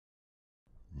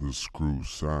a screw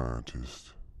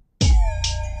scientist.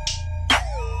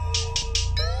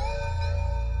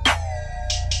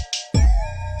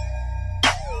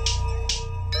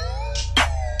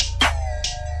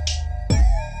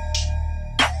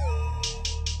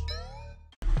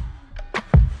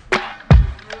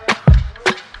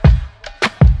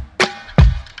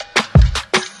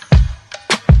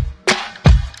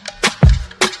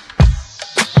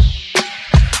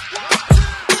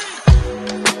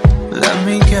 Let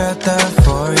me get that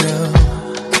for you.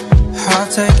 I'll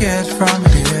take it from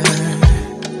here.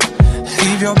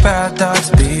 Leave your bad thoughts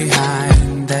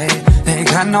behind. They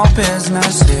got no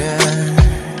business here.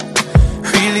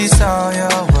 Release all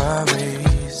your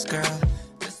worries, girl.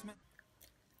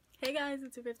 Hey guys,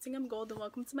 it's your 15. I'm Gold and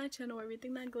welcome to my channel where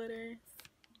everything that glitters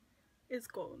is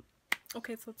gold.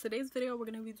 Okay, so today's video we're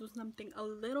gonna be doing something a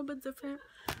little bit different.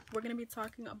 We're gonna be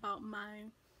talking about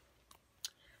my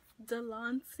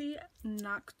Delanci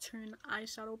Nocturne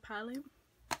Eyeshadow palette.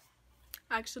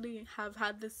 I actually have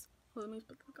had this. Let me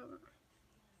put the cover.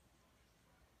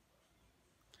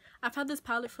 I've had this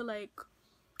palette for like,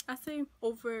 I say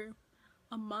over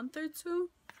a month or two,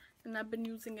 and I've been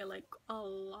using it like a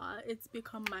lot. It's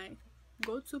become my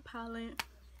go-to palette.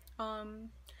 I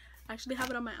actually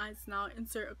have it on my eyes now.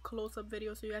 Insert a close-up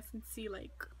video so you guys can see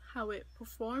like how it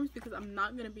performs, because I'm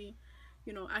not gonna be,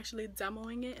 you know, actually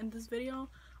demoing it in this video.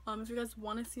 If you guys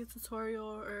want to see a tutorial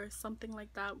or something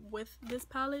like that with this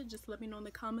palette, just let me know in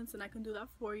the comments and I can do that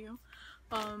for you.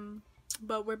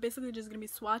 But we're basically just gonna be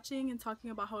swatching and talking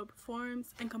about how it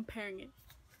performs and comparing it.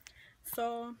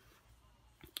 So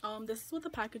this is what the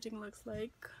packaging looks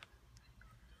like.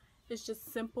 It's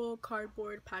just simple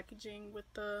cardboard packaging with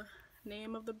the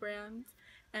name of the brand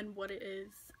and what it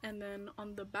is, and then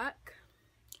on the back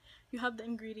you have the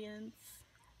ingredients.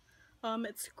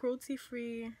 It's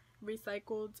cruelty-free,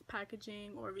 recycled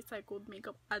packaging or recycled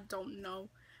makeup. I don't know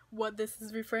what this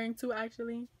is referring to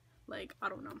actually, like I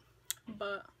don't know,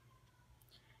 but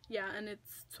yeah, and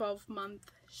it's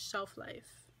 12-month shelf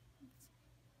life.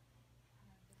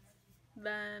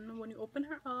 Then when you open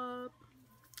her up,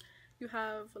 you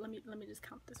have, let me just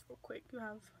count this real quick. You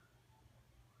have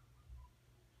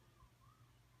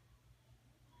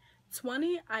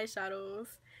 20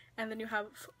 eyeshadows, and then you have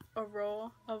a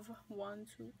row of 1,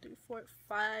 2, 3, 4,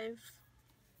 5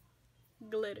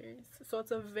 glitters. So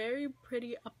it's a very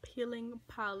pretty, appealing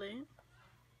palette.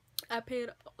 I paid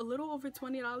a little over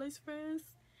 $20 for this,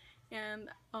 and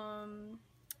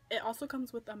it also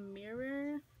comes with a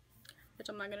mirror, which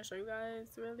I'm not gonna show you guys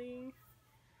really,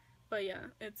 but yeah,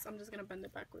 I'm just gonna bend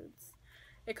it backwards.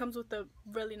 It comes with a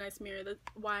really nice mirror. That's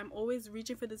why I'm always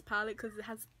reaching for this palette, because it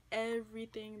has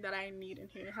everything that I need in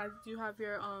here. You have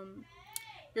your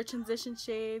transition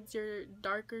shades, your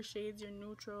darker shades, your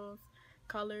neutrals,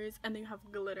 colors, and then you have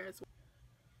glitter as well.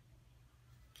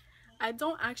 I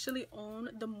don't actually own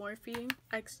the Morphe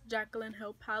x Jaclyn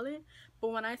Hill palette, but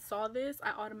when I saw this, I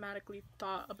automatically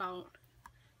thought about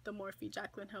the Morphe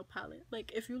Jaclyn Hill palette.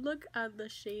 Like if you look at the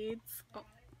shades,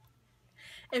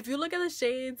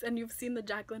 and you've seen the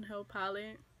Jaclyn Hill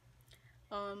palette,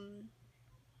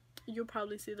 you'll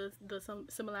probably see some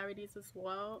similarities as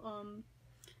well.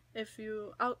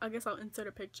 I guess I'll insert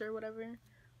a picture, whatever.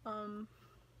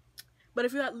 But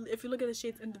if you look at the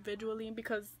shades individually,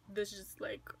 because this is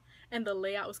like, and the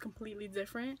layout was completely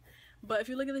different, but if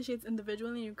you look at the shades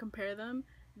individually and you compare them,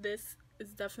 this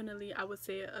is definitely, I would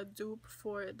say, a dupe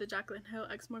for the Jaclyn Hill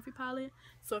x Morphe palette.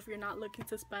 So if you're not looking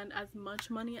to spend as much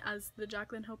money as the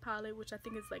Jaclyn Hill palette, which I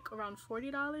think is like around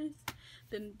 $40,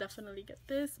 then definitely get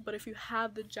this. But if you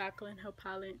have the Jaclyn Hill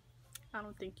palette, I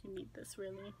don't think you need this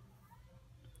really.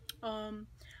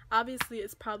 Obviously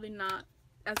it's probably not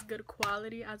as good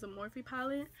quality as a Morphe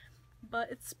palette, but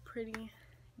it's pretty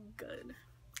good,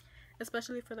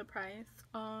 especially for the price.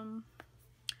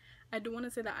 I do want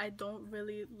to say that I don't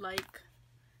really like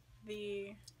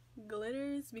the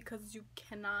glitters, because you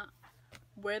cannot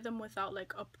wear them without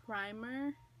like a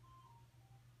primer,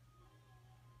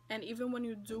 and even when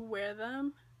you do wear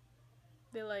them,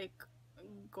 they like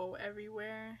go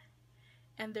everywhere,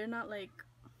 and they're not like,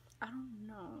 I don't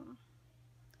know,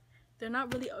 they're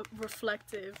not really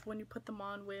reflective when you put them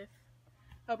on with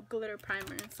a glitter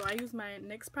primer. So I use my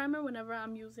NYX primer whenever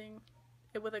I'm using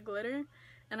it with a glitter,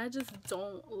 and I just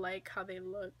don't like how they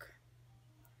look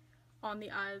on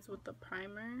the eyes with the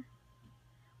primer.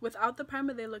 Without the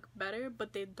primer they look better,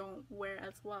 but they don't wear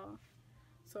as well.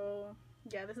 So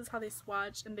yeah, this is how they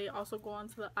swatch, and they also go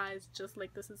onto the eyes just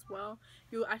like this as well.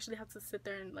 You actually have to sit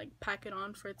there and like pack it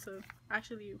on for it to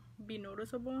actually be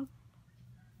noticeable.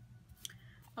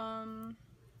 And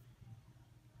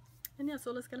yeah,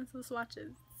 so let's get into the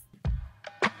swatches.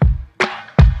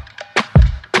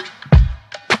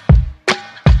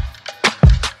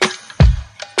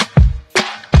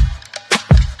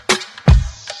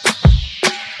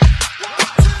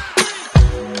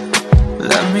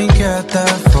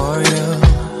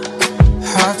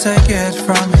 take it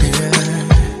from here.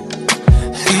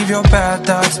 Leave your bad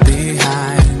thoughts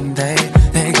behind.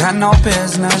 They got no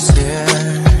business here.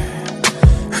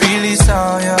 Release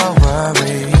all your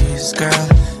worries, girl.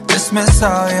 Dismiss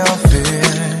all your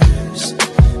fears.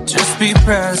 Just be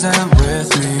present with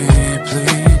me,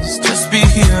 please. Just be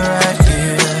here, right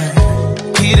here.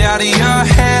 Get out of your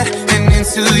head and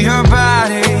into your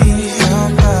body. Your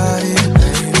body,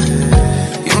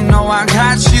 baby. You know I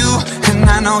got you, and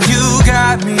I know you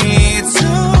got me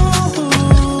too.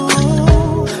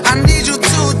 I need you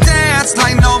to dance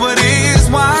like nobody's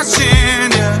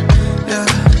watching, yeah, yeah,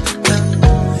 yeah.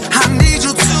 I need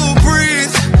you to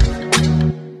breathe.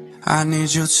 I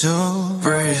need you to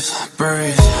breathe,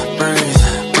 breathe, breathe,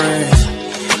 breathe.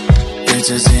 It's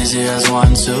as easy as 1,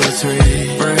 2, 3.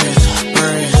 Breathe,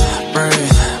 breathe,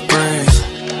 breathe, breathe.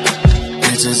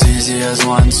 It's as easy as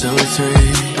 1, 2, 3.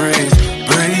 Breathe,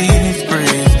 breathe,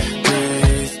 breathe,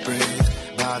 breathe, breathe.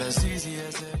 About as easy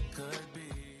as it could be.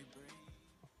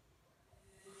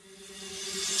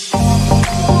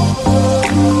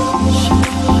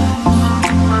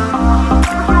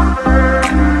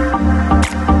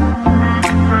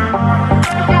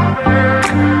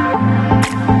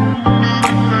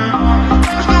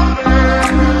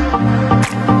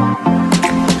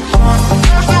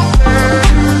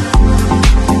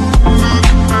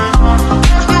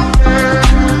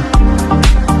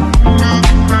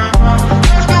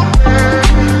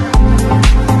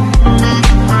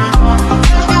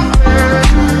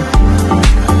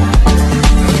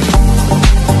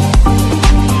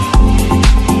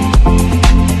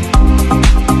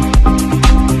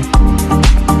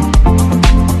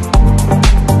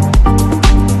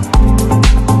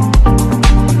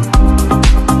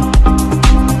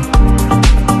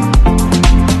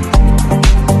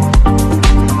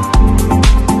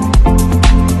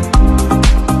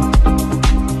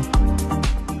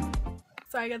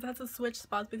 I guess I had to switch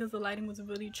spots because the lighting was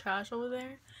really trash over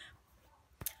there.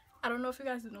 I don't know if you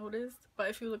guys noticed, but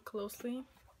if you look closely,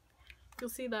 you'll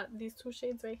see that these two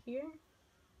shades right here,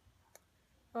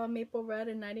 Maple Red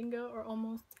and Nightingale, are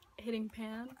almost hitting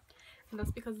pan, and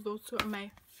that's because those two are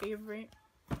my favorite.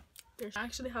 I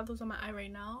actually have those on my eye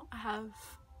right now. I have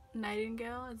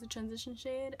Nightingale as a transition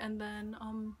shade, and then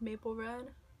Maple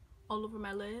Red all over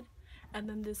my lid, and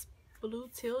then this blue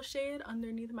teal shade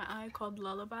underneath my eye called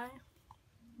Lullaby,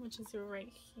 which is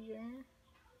right here.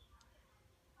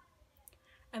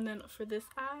 And then for this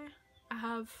eye, I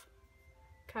have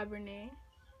Cabernet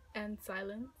and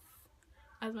Silence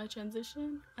as my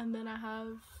transition, and then I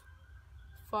have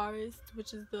Forest,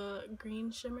 which is the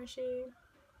green shimmer shade,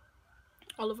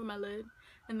 all over my lid,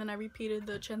 and then I repeated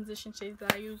the transition shades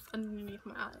that I used underneath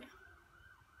my eye.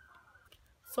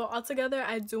 So altogether,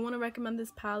 I do want to recommend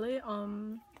this palette.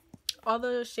 All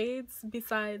the shades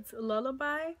besides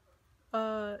Lullaby,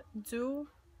 Dupe,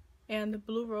 and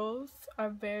Blue Rose are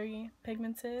very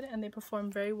pigmented and they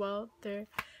perform very well. They're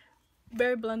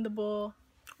very blendable,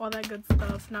 all that good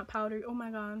stuff, not powdery. Oh my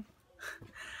god.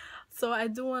 So I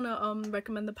do want to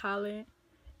recommend the palette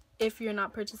if you're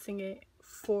not purchasing it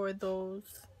for those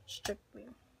strictly.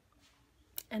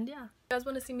 And yeah, if you guys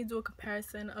want to see me do a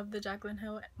comparison of the Jaclyn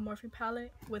Hill Morphe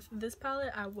palette with this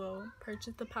palette, I will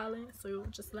purchase the palette, so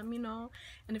just let me know.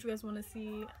 And if you guys want to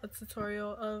see a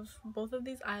tutorial of both of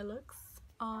these eye looks,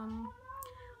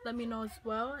 let me know as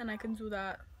well, and I can do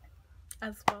that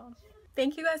as well.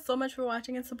 Thank you guys so much for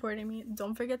watching and supporting me.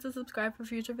 Don't forget to subscribe for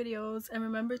future videos, and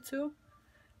remember to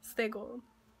stay gold.